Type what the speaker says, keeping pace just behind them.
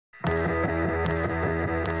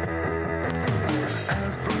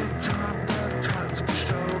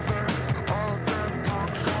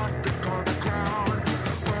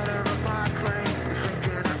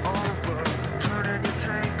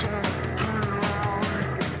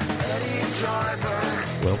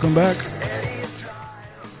Welcome back.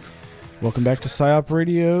 Welcome back to PsiOp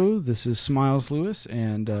Radio. This is Smiles Lewis,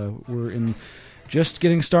 and we're just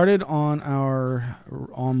getting started on our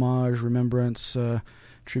homage, remembrance,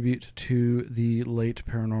 tribute to the late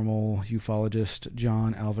paranormal ufologist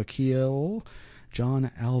John Alva Keel.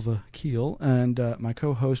 And my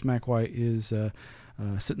co-host, Mac White, is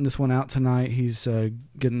sitting this one out tonight. He's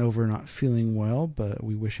getting over not feeling well, but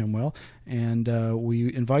we wish him well. And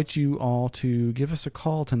we invite you all to give us a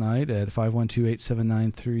call tonight at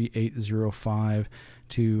 512-879-3805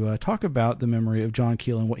 to talk about the memory of John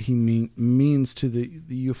Keel and what he means to the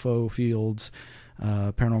UFO fields,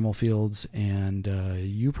 paranormal fields, and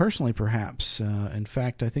you personally, perhaps. In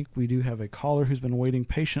fact, I think we do have a caller who's been waiting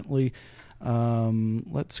patiently.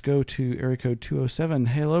 Let's go to area code 207.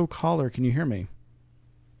 Hello, caller. Can you hear me?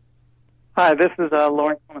 Hi, this is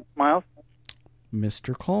Loren Coleman. Smiles.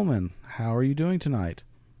 Mr. Coleman, how are you doing tonight?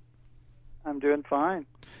 I'm doing fine.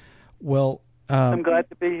 Well, I'm glad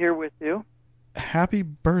to be here with you. Happy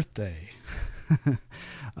birthday.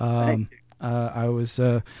 Thank you. I was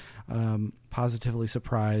positively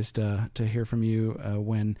surprised to hear from you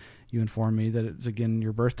when you informed me that it's again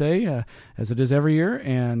your birthday, as it is every year,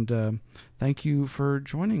 and thank you for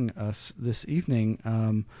joining us this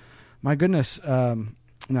evening. My goodness.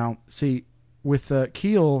 Now, see, with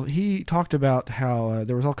Keel, he talked about how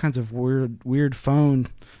there was all kinds of weird phone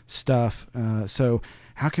stuff. So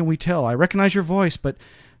how can we tell? I recognize your voice, but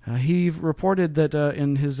he reported that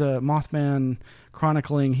in his Mothman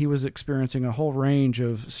chronicling, he was experiencing a whole range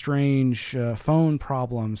of strange phone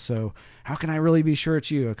problems. So how can I really be sure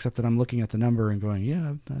it's you, except that I'm looking at the number and going,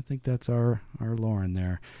 yeah, I think that's our Loren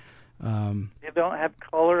there. You don't have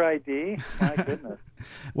caller ID? My goodness.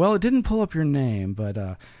 Well, it didn't pull up your name, but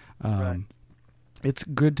right. It's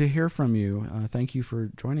good to hear from you. Thank you for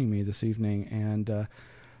joining me this evening. And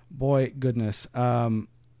boy, goodness,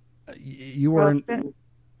 you were. It's been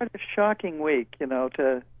quite a shocking week,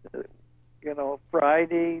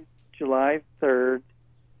 Friday, July 3rd,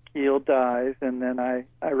 Keel dies, and then I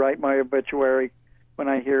write my obituary when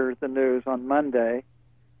I hear the news on Monday.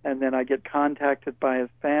 And then I get contacted by his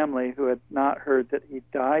family, who had not heard that he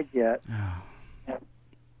died yet. Oh.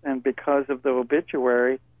 And because of the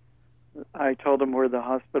obituary, I told them where the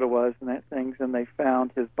hospital was and they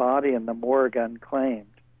found his body in the morgue unclaimed.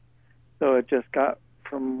 So it just got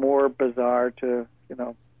from more bizarre to,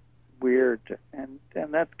 weird. And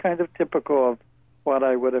that's kind of typical of what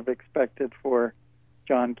I would have expected for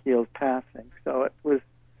John Keel's passing. So it was,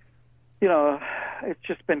 it's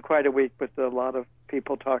just been quite a week with a lot of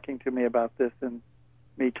people talking to me about this and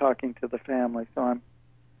me talking to the family. So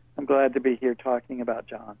I'm glad to be here talking about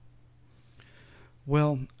John.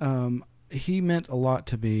 Well, he meant a lot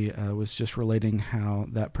to me. I was just relating how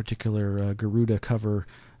that particular Garuda cover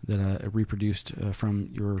that I reproduced from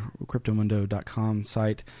your cryptomundo.com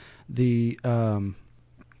site, the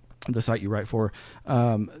site you write for,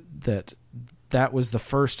 that was the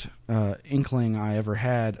first inkling I ever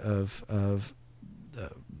had of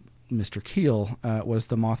Mr. Keel, was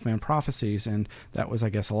the Mothman prophecies, and that was, I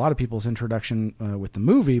guess, a lot of people's introduction with the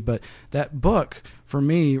movie, but that book, for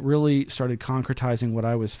me, really started concretizing what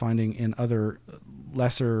I was finding in other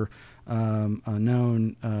lesser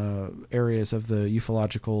known areas of the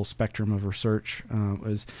ufological spectrum of research,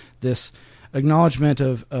 was this acknowledgement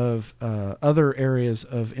of other areas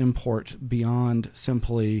of import beyond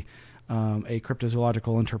simply a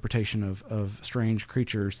cryptozoological interpretation of strange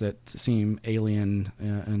creatures that seem alien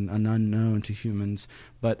and unknown to humans,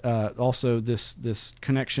 but also this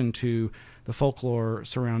connection to the folklore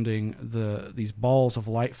surrounding these balls of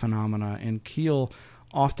light phenomena. And Keel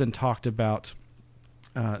often talked about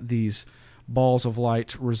these balls of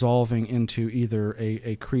light resolving into either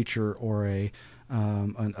a creature or a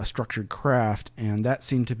structured craft, and that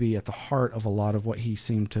seemed to be at the heart of a lot of what he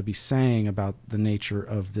seemed to be saying about the nature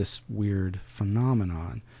of this weird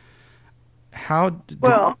phenomenon.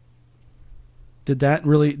 Did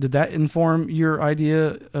that inform your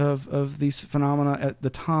idea of these phenomena at the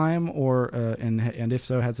time, or and if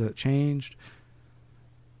so, has it changed?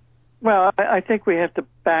 Well, I think we have to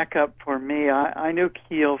back up. For me, I knew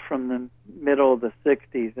Keel from the middle of the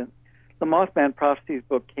 60s, and the Mothman Prophecies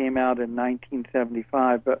book came out in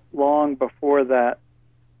 1975, but long before that,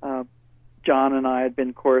 John and I had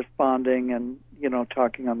been corresponding and,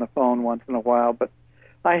 talking on the phone once in a while, but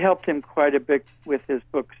I helped him quite a bit with his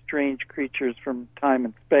book, Strange Creatures from Time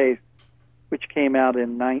and Space, which came out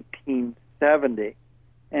in 1970.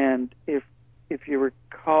 And if you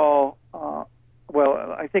recall,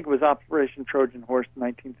 I think it was Operation Trojan Horse in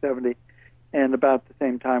 1970, and about the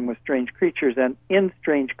same time with Strange Creatures. And in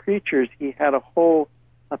Strange Creatures, he had a whole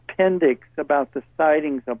appendix about the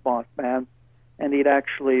sightings of Mothman, and he'd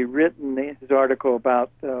actually written his article about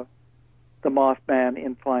the Mothman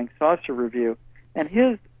in Flying Saucer Review. And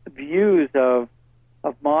his views of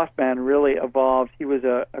Mothman really evolved. He was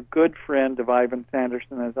a good friend of Ivan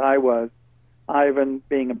Sanderson, as I was. Ivan,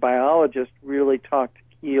 being a biologist, really talked to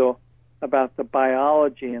Keel about the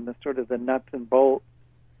biology and the sort of the nuts and bolts.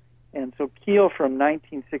 And so Keel, from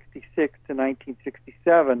 1966 to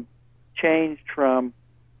 1967, changed from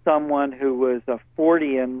someone who was a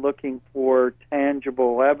Fortean looking for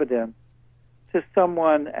tangible evidence to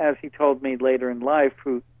someone, as he told me later in life,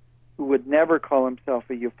 who would never call himself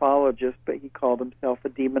a ufologist, but he called himself a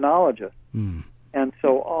demonologist. Mm. And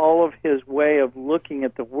so all of his way of looking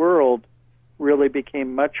at the world really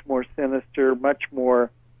became much more sinister, much more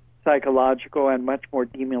psychological, and much more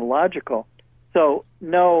demonological. So,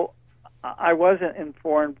 no, I wasn't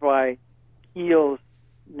informed by Keel's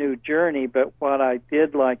new journey, but what I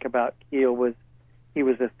did like about Keel was he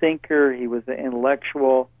was a thinker, he was an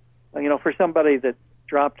intellectual. You know, for somebody that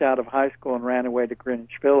dropped out of high school and ran away to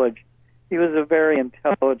Greenwich Village, he was a very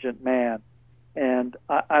intelligent man. And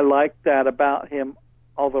I liked that about him,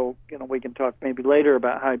 although, you know, we can talk maybe later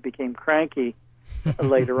about how he became cranky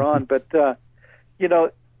later on. But, you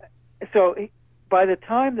know, so by the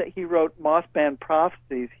time that he wrote Mothman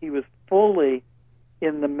Prophecies, he was fully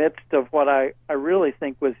in the midst of what I really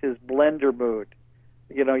think was his blender mood.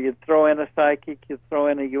 You know, you'd throw in a psychic, you'd throw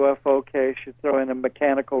in a UFO case, you'd throw in a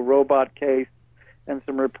mechanical robot case, and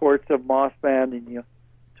some reports of Mothman, and you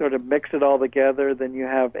sort of mix it all together. Then you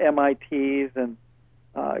have MITs and,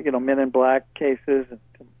 you know, Men in Black cases, and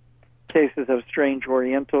cases of strange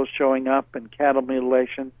Orientals showing up, and cattle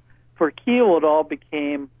mutilation. For Keel, it all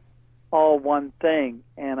became all one thing.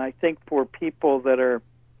 And I think for people that are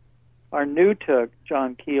new to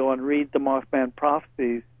John Keel and read the Mothman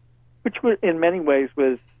Prophecies, which in many ways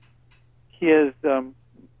was his,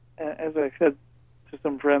 as I said to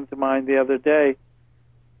some friends of mine the other day,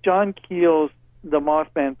 John Keel's The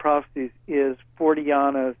Mothman Prophecies is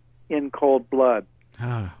Forteana's In Cold Blood.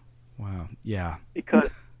 Ah, wow, yeah. Because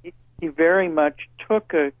he very much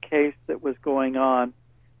took a case that was going on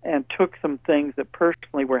and took some things that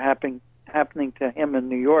personally were happening to him in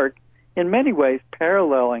New York, in many ways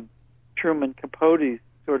paralleling Truman Capote's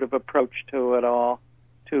sort of approach to it all,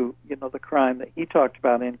 to, you know, the crime that he talked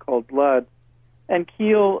about in Cold Blood. And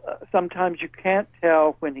Keel, sometimes you can't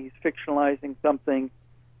tell when he's fictionalizing something,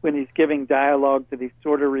 when he's giving dialogue that he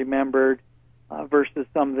sort of remembered versus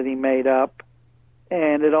some that he made up.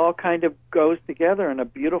 And it all kind of goes together in a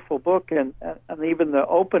beautiful book. And even the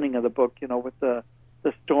opening of the book, you know, with the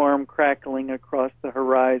storm crackling across the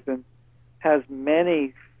horizon, has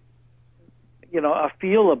many, you know, a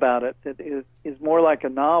feel about it that is more like a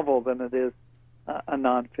novel than it is a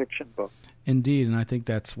nonfiction book. Indeed, and I think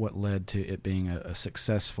that's what led to it being a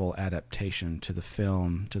successful adaptation to the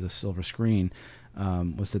film, to the silver screen,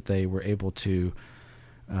 was that they were able to,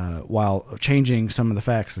 while changing some of the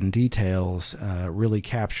facts and details, really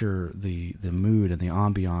capture the mood and the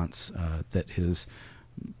ambiance that his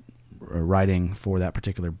writing for that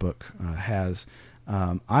particular book has.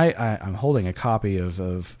 I'm holding a copy of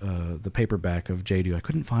the paperback of Jadu. I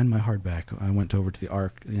couldn't find my hardback. I went over to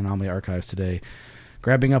the Anomaly Archives today,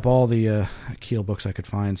 grabbing up all the Keel books I could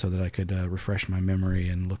find so that I could refresh my memory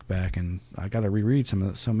and look back. And I got to reread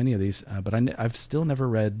so many of these. But I've still never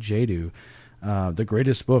read Jadu, the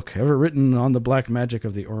greatest book ever written on the black magic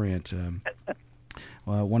of the Orient.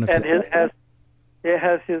 It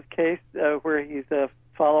has his case where he's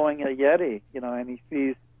following a Yeti, you know, and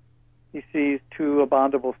he sees two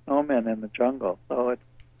abominable snowmen in the jungle. So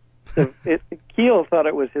Keel thought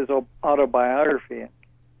it was his autobiography.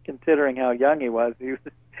 Considering how young he was,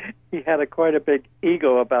 he had quite a big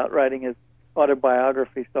ego about writing his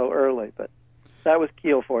autobiography so early. But that was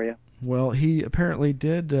Keel for you. Well, he apparently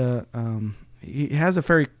did. He has a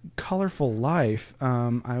very colorful life.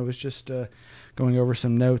 I was just going over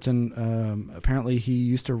some notes, and apparently he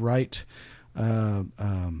used to write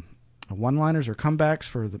one-liners or comebacks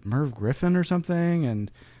for the Merv Griffin or something, and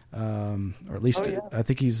or at least I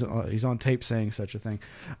think he's on tape saying such a thing.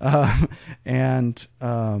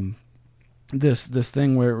 This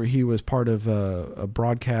thing where he was part of a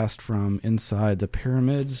broadcast from inside the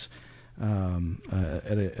pyramids at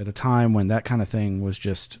a time when that kind of thing was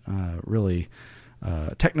just really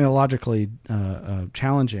technologically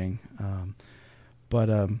challenging. But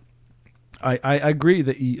I agree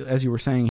that as you were saying,